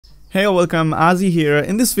Hey, welcome. Azi here.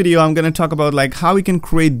 In this video, I'm going to talk about like how we can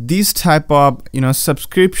create this type of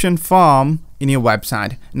subscription form in your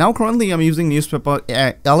website. Now, currently, I'm using newspaper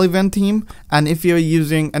 11 theme, and if you're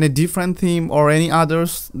using a different theme or any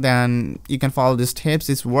others, then you can follow these tips.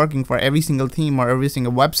 It's working for every single theme or every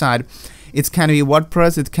single website. It can be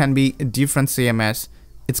WordPress. It can be a different CMS.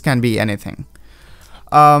 It can be anything.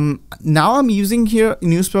 Now I'm using here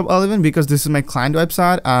newspaper 11 because this is my client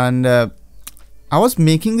website, and I was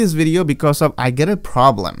making this video because of I get a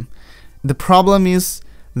problem. The problem is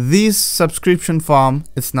this subscription form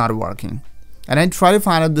is not working, and I try to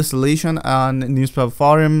find out the solution on newspaper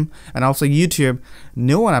forum and also YouTube.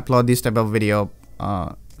 No one upload this type of video,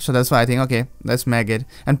 so that's why I think okay, let's make it.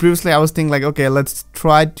 And previously I was thinking like okay, let's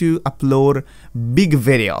try to upload big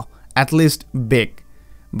video, at least big.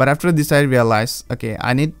 But after this I realized okay,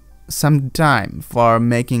 I need some time for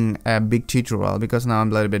making a big tutorial because now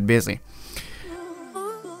I'm a little bit busy.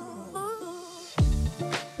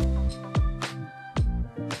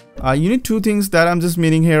 You need two things that I'm just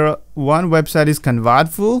meaning here. One website is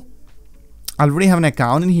Convertful. I already have an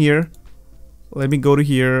account in here. Let me go to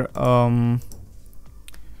here in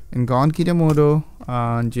Gon Kitamodo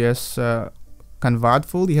and just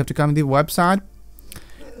Convertful. You have to come to the website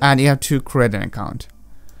and you have to create an account.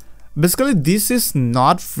 Basically, this is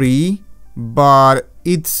not free, but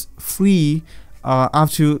it's free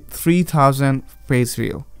up to 3,000 page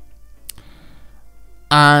view.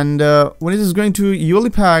 And when it is going to yearly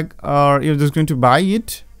pack or you're just going to buy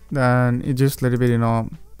it, then it's just a little bit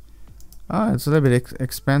it's a little bit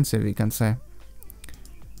expensive, you can say,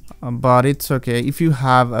 but it's okay. If you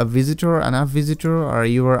have a visitor, enough visitor, or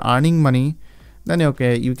you are earning money, then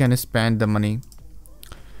okay, you can spend the money.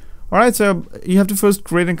 Alright, so you have to first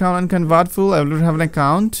create an account on Convertful. I already have an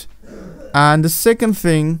account. And the second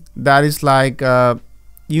thing that is like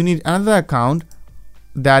you need another account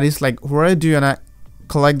that is like where do you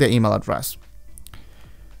collect the email address.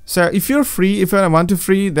 So if you're free, if you want to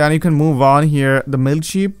free, then you can move on here. The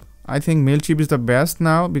Mailchimp, I think Mailchimp is the best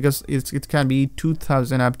now because it can be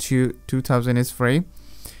 2,000 up to 2,000 is free.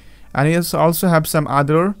 And it also have some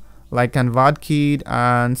other like ConvertKit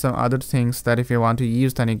and some other things that if you want to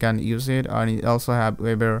use, then you can use it. And it also have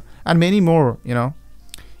Weber and many more.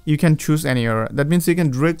 You can choose anywhere. That means you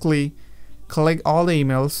can directly collect all the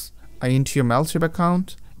emails into your Mailchimp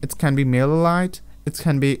account. It can be MailerLite. It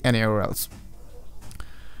can be anywhere else.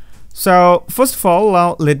 So first of all,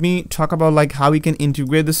 now let me talk about like how we can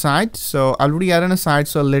integrate the site. So I already added a site,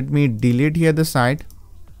 so let me delete here the site.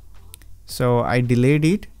 So I delete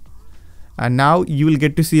it, and now you will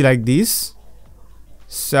get to see like this.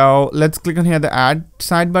 So let's click on here the add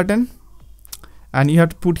site button, and you have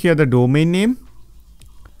to put here the domain name.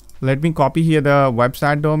 Let me copy here the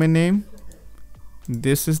website domain name.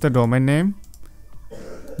 This is the domain name.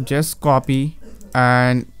 Just copy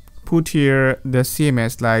and put here the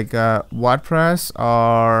CMS like WordPress,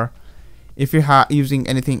 or if you have using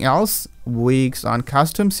anything else, Wix on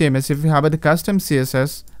custom CMS. If you have the custom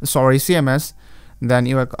CMS, then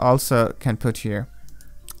you also can put here.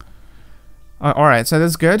 Alright, so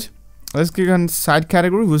that's good. Let's click on site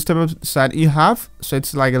category, which type of site you have. So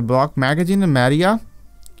it's like a blog, magazine, and media.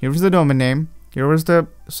 Here's the domain name. Here is the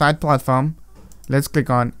site platform. Let's click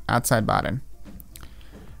on add site button.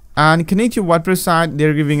 And connect your WordPress site.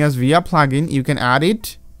 They're giving us via plugin. You can add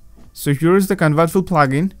it. So here is the Convertful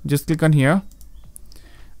plugin. Just click on here.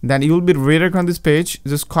 Then you will be redirected on this page.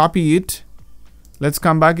 Just copy it. Let's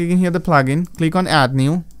come back again here the plugin. Click on add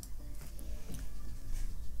new.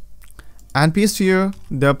 And paste here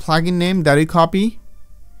the plugin name that you copy.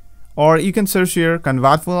 Or you can search here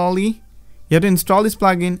Convertful only. You have to install this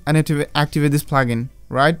plugin and activate this plugin,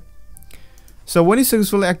 right? So when you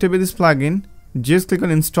successfully activate this plugin, just click on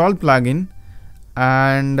install plugin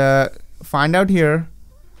and find out here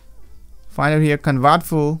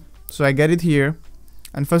Convertful. So I get it here,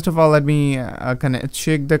 and first of all let me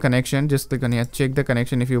check the connection. Just click on here, check the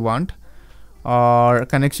connection if you want, or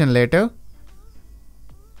connection later.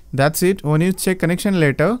 That's it. When you check connection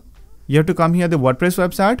later, you have to come here the WordPress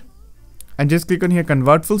website and just click on here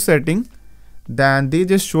Convertful setting. Then they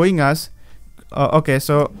just showing us okay,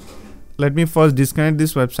 so let me first disconnect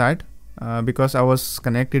this website because I was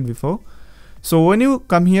connected before. So when you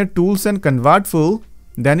come here tools and Convertful,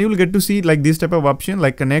 then you will get to see like this type of option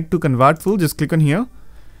like connect to Convertful. Just click on here,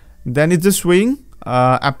 then it's just showing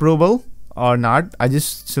approval or not. I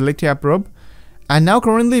just select here approve, and now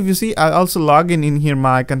currently if you see I also log in here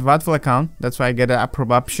my Convertful account. That's why I get an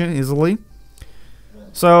approve option easily.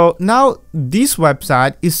 So now this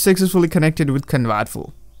website is successfully connected with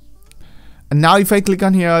Convertful. And now if I click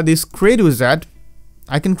on here this create widget,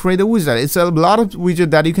 I can create a widget. It's a lot of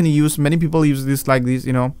widget that you can use. Many people use this like this,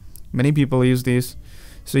 you know, many people use this,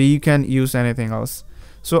 so you can use anything else.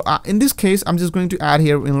 So in this case, I'm just going to add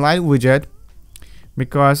here inline widget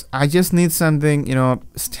because I just need something, you know,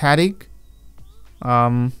 static.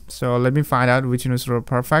 So let me find out which one is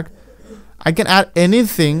perfect. I can add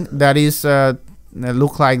anything that is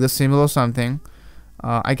look like the symbol or something.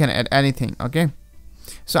 I can add anything. Okay,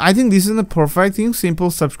 so I think this is the perfect thing.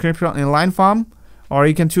 Simple subscription inline form, or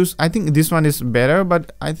you can choose. I think this one is better,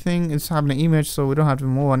 but I think it's having an image, so we don't have to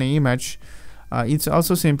move on the image. It's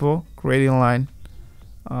also simple, create inline,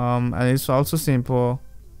 and it's also simple.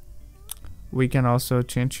 We can also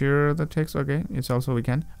change here the text. Okay, it's also we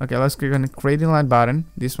can. Okay, let's click on the create inline button,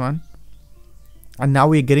 this one, and now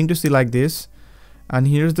we're getting to see like this. And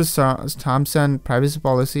here's the terms and privacy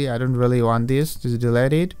policy. I don't really want this, just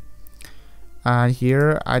delete it. And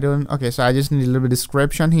here I don't. Okay, so I just need a little bit of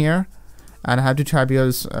description here, and I have to type here,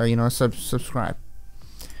 you know, subscribe.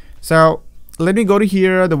 So let me go to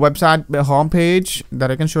here, the website, the home page that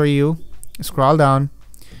I can show you. Scroll down,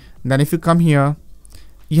 then if you come here,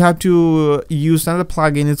 you have to use another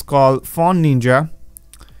plugin. It's called Font Ninja.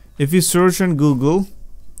 If you search on Google,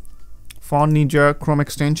 Font Ninja, Chrome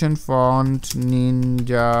extension, Font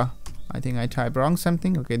Ninja. I think I typed wrong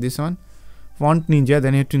something. Okay, this one, Font Ninja.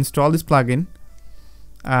 Then you have to install this plugin,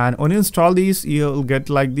 and when you install these, you'll get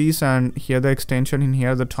like this, and here the extension in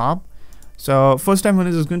here the top. So first time when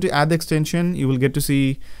it is going to add the extension, you will get to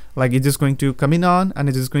see like it's just going to come in on, and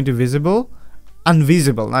it is going to visible,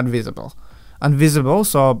 invisible, not visible, invisible.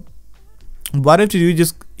 So what you have to do,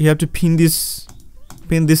 you have to pin this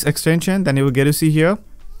extension, then you will get to see here.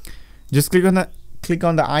 Just click on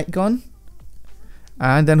the icon,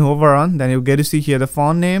 and then hover on, then you get to see here the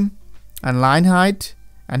font name and line height,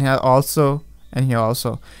 and here also, and here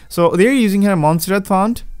also. So they're using here Montserrat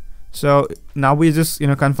font. So now we just, you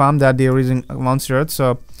know, confirm that they're using Montserrat.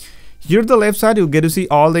 So here the left side, you get to see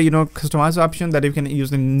all the, you know, customize option that you can use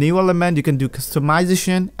the new element. You can do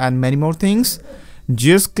customization and many more things.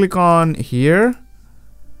 Just click on here,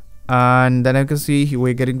 and then you can see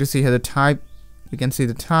we're getting to see here the type. You can see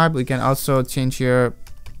the type. We can also change here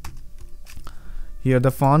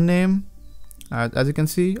the font name, as you can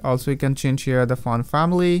see. Also you can change here the font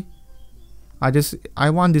family. I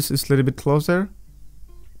want this is a little bit closer,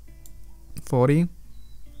 40,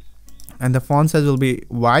 and the font size will be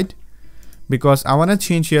white because I want to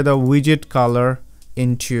change here the widget color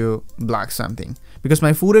into black something, because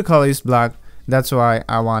my footer color is black. That's why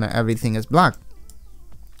I want everything is black.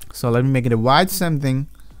 So let me make it a white something.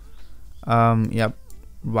 Yep,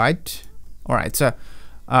 white. All right, so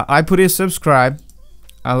I put a subscribe,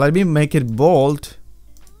 and let me make it bold.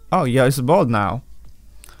 Oh yeah, it's bold now.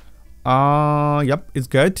 Yep, it's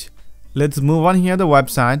good. Let's move on here, the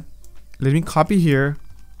website. Let me copy here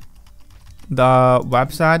the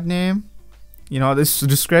website name, you know, this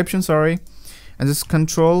description, sorry, and just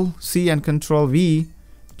Control C and Control V,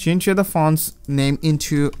 change here the font's name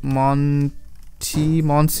into Montserrat.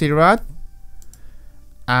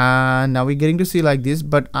 And now we're getting to see like this,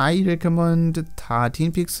 but I recommend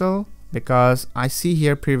 13 pixel because I see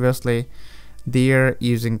here previously they're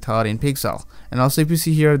using 13 pixel, and also if you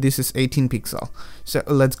see here this is 18 pixel. So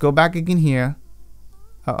let's go back again here.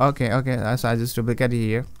 Okay, so I just duplicate it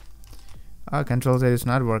here. Control Z is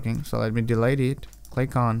not working, so let me delete it,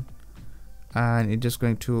 click on, and it's just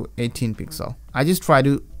going to 18 pixel. I just try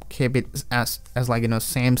to keep it as like, you know,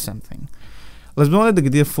 same something. Let's move on to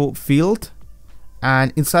the full field,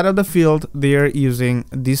 and inside of the field they're using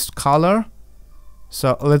this color.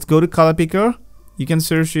 So let's go to color picker. You can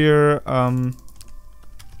search here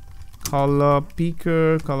color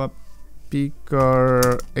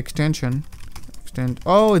picker extension.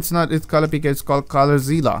 Oh, it's not, it's color picker, it's called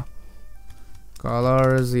ColorZilla.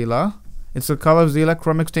 It's a ColorZilla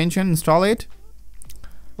Chrome extension. Install it.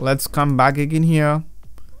 Let's come back again here,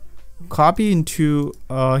 copy into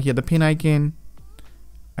here the pin icon,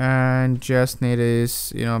 and just need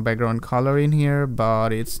this, you know, background color in here,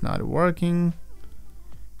 but it's not working.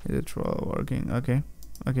 Is it working? Okay,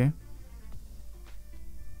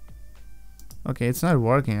 it's not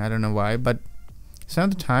working. I don't know why, but some of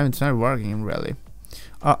the time it's not working really.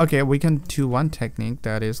 Okay, we can do one technique,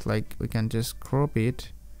 that is like we can just crop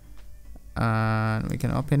it, and we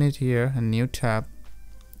can open it here, a new tab,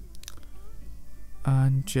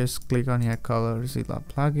 and just click on here ColorZilla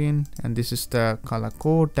plugin, and this is the color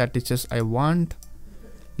code that is just I want.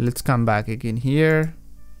 Let's come back again here,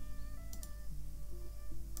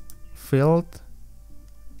 field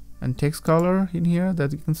and text color in here,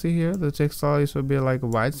 that you can see here the text color is will be like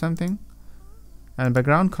white something, and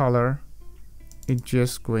background color it's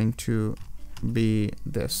just going to be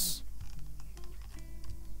this.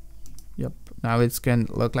 Yep, now it's can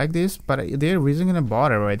look like this, but they're using a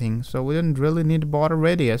border, I think, so we don't really need border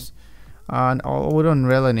radius, and we don't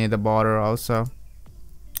really need the border also.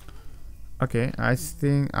 Okay, I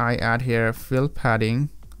think I add here fill padding.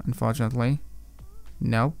 Unfortunately,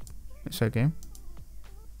 nope, it's okay.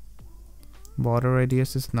 Border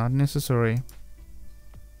radius is not necessary.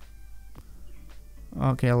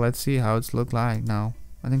 Okay, let's see how it's look like now.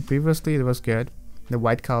 I think previously it was good, the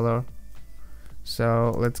white color.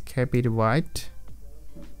 So let's keep it white.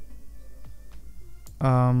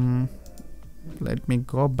 Let me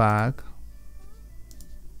go back.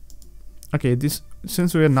 Okay, this,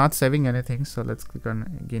 since we are not saving anything, so let's click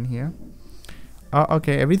on again here.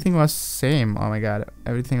 Okay, everything was same. Oh my god,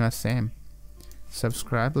 everything was same.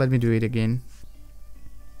 Subscribe. Let me do it again.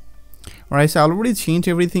 Alright, so I already changed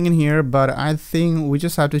everything in here, but I think we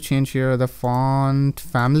just have to change here the font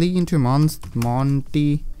family into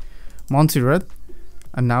Montserrat,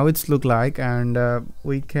 and now it's look like, and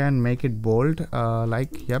we can make it bold.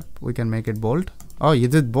 Like, yep, we can make it bold. Oh, you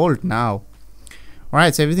did bold now.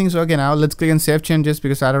 Alright, so everything's okay now. Let's click on save changes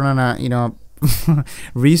because I don't wanna, you know,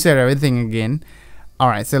 reset everything again.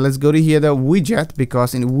 Alright, so let's go to here the widget,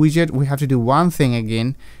 because in widget we have to do one thing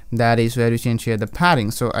again, that is where we change here the padding.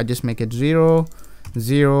 So I just make it 0,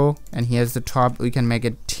 0, and here's the top, we can make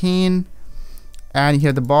it 10, and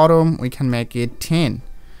here the bottom we can make it 10.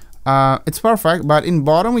 It's perfect, but in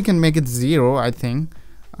bottom we can make it 0, I think.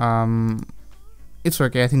 It's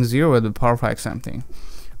okay, I think 0 will be perfect something.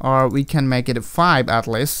 Or we can make it 5 at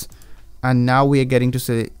least. And now we are getting to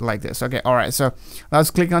see it like this. Okay, alright, so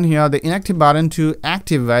let's click on here the inactive button to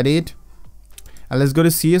activate it, and let's go to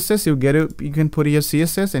CSS. You can put here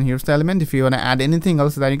CSS, and here's the element. If you want to add anything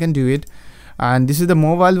else, that you can do it. And this is the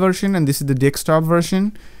mobile version, and this is the desktop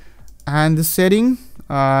version, and the setting,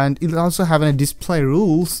 and it'll also have a display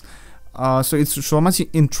rules. So it's so much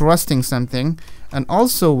interesting something. And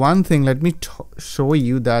also one thing, let me show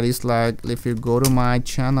you, that is like, if you go to my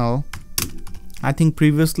channel, I think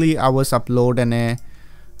previously I was uploading a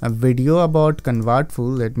video about Convertful.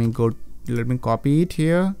 Let me copy it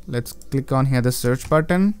here. Let's click on here the search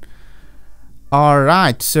button.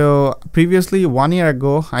 Alright, so previously 1 year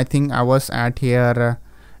ago, I think I was at here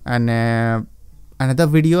another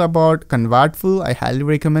video about Convertful. I highly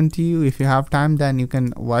recommend to you, if you have time, then you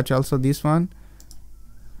can watch also this one.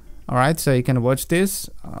 Alright, so you can watch this.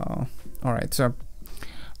 Alright, so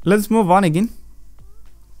let's move on again.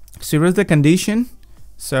 So here's the condition.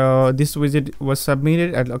 So this widget was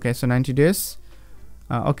submitted at, okay, so 90 days.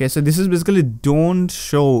 Okay, so this is basically don't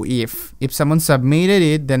show if someone submitted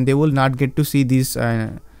it, then they will not get to see this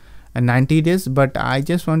 90 days, but I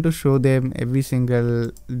just want to show them every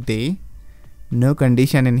single day. No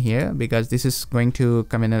condition in here, because this is going to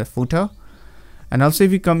come in a footer. And also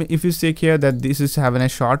if you see here that this is having a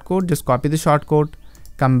shortcode, just copy the shortcode,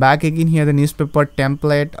 come back again here the newspaper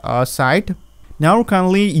template site. Now we're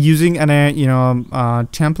currently using an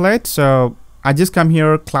template, so I just come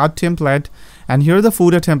here cloud template, and here the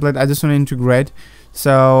footer template I just want to integrate.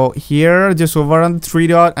 So here just over on the 3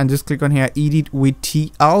 dot and just click on here edit with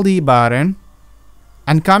TLD button,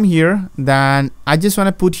 and come here, then I just want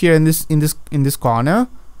to put here in this corner.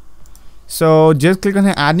 So just click on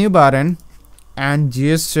here add new button, and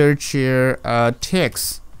just search here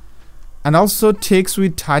text, and also text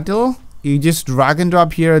with title. You just drag and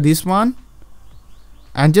drop here this one,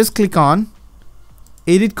 and just click on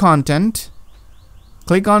edit content,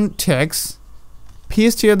 click on text,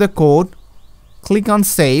 paste here the code, click on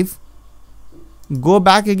save, go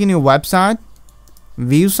back again your website,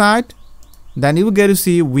 view site, then you will get to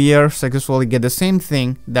see we are successfully get the same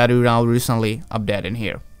thing that we now recently updated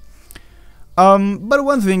here. But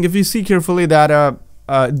one thing, if you see carefully that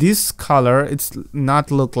this color, it's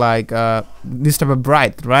not look like this type of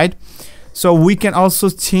bright, right? So we can also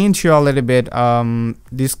change here a little bit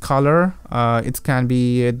this color. It can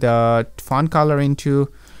be the font color into,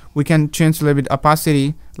 we can change a little bit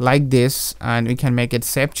opacity like this, and we can make it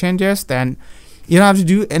save changes. Then you don't have to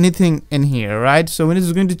do anything in here, right? So when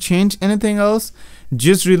it's going to change anything else,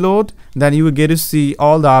 just reload, then you will get to see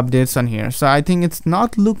all the updates on here. So I think it's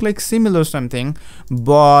not look like similar something,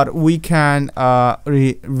 but we can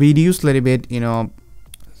reduce a little bit,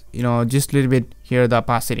 just a little bit here the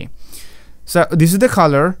opacity. So this is the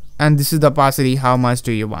color, and this is the opacity. How much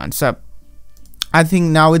do you want? So I think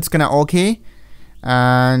now it's gonna okay,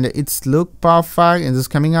 and it's look perfect, and it's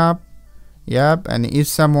coming up. Yep. And if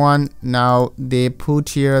someone now they put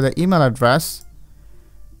here the email address,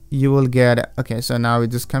 you will get, okay, so now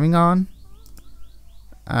it's just coming on,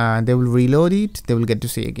 and they will reload it, they will get to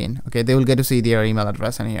see again. Okay, they will get to see their email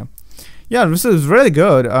address in here. Yeah, this is really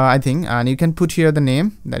good, I think. And you can put here the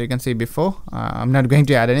name that you can see before. I'm not going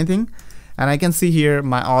to add anything. And I can see here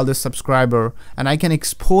my all the subscriber, and I can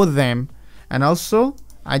export them. And also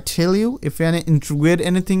I tell you, if you want to integrate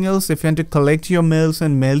anything else, if you want to collect your mails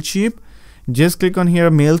in Mailchimp, just click on here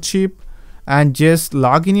Mailchimp and just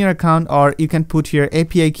log in your account, or you can put your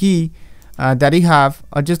API key that you have,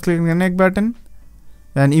 or just click on the connect button.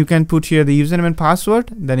 Then you can put here the username and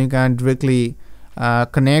password. Then you can directly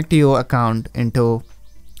connect your account into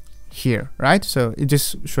here, right? So it's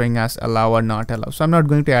just showing us allow or not allow. So I'm not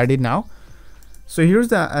going to add it now. So here's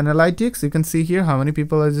the analytics. You can see here how many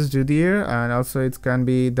people are just do there, and also it can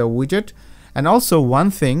be the widget. And also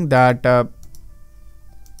one thing that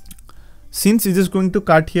since it is going to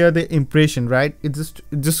cut here the impression, right? It's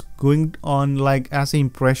just going on like as an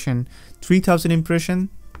impression, 3000 impression,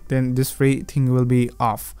 then this free thing will be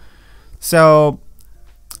off. So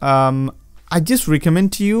I just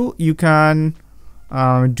recommend to you, you can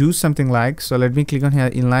do something like, so let me click on here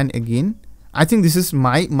inline again. I think this is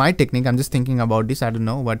my technique. I'm just thinking about this. I don't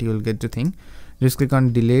know what you will get to think. Just click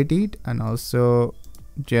on delete it and also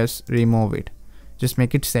just remove it. Just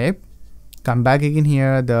make it safe. Come back again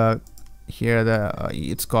here.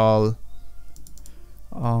 It's called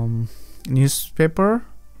newspaper,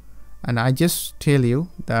 and I just tell you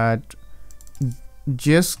that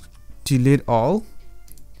just delete all.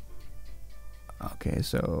 Okay,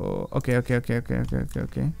 so okay.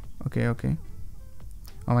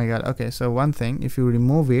 Oh my god. Okay, so one thing, if you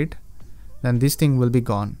remove it, then this thing will be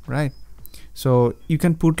gone, right? So you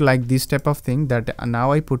can put like this type of thing that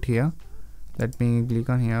now I put here. Let me click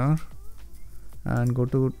on here and go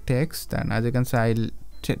to text, and as you can see, I'll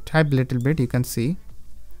type a little bit. You can see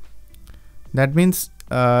that means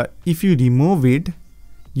if you remove it,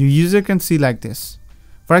 your user can see like this.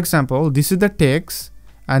 For example, this is the text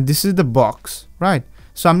and this is the box, right?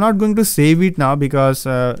 So I'm not going to save it now because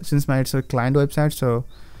since it's a client website, so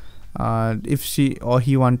if she or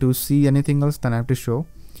he want to see anything else, then I have to show.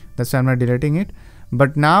 That's why I'm not deleting it.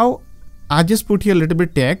 But now I just put here a little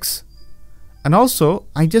bit text, and also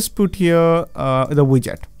I just put here the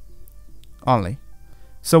widget only.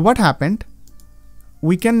 So what happened?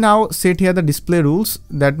 We can now set here the display rules.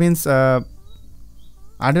 That means I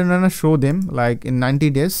don't want to show them like in 90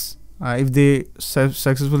 days. If they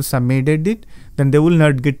successfully submitted it, then they will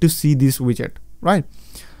not get to see this widget, right?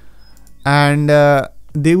 And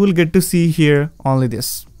they will get to see here only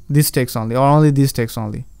this text only, or only this text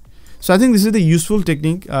only. So I think this is the useful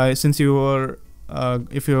technique since you are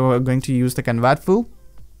if you are going to use the Convertful.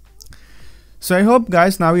 So I hope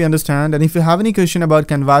guys now you understand, and if you have any question about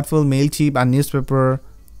Convertful, Mailchimp and Newspaper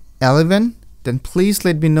 11, then please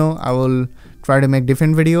let me know. I will try to make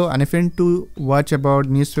different video. And if you want to watch about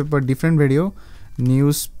newspaper different video,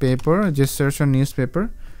 newspaper, just search on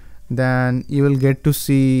newspaper, then you will get to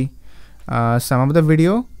see some of the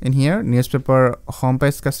video in here. Newspaper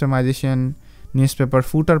homepage customization, newspaper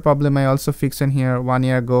footer problem I also fixed in here 1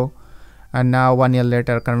 year ago, and now 1 year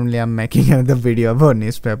later currently I'm making another video about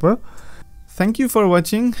newspaper. Thank you for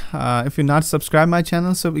watching. If you're not subscribed my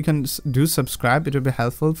channel, so you can do subscribe. It will be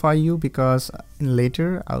helpful for you because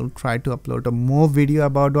later I'll try to upload a more video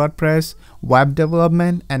about WordPress, web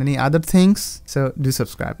development and any other things. So do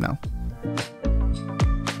subscribe now.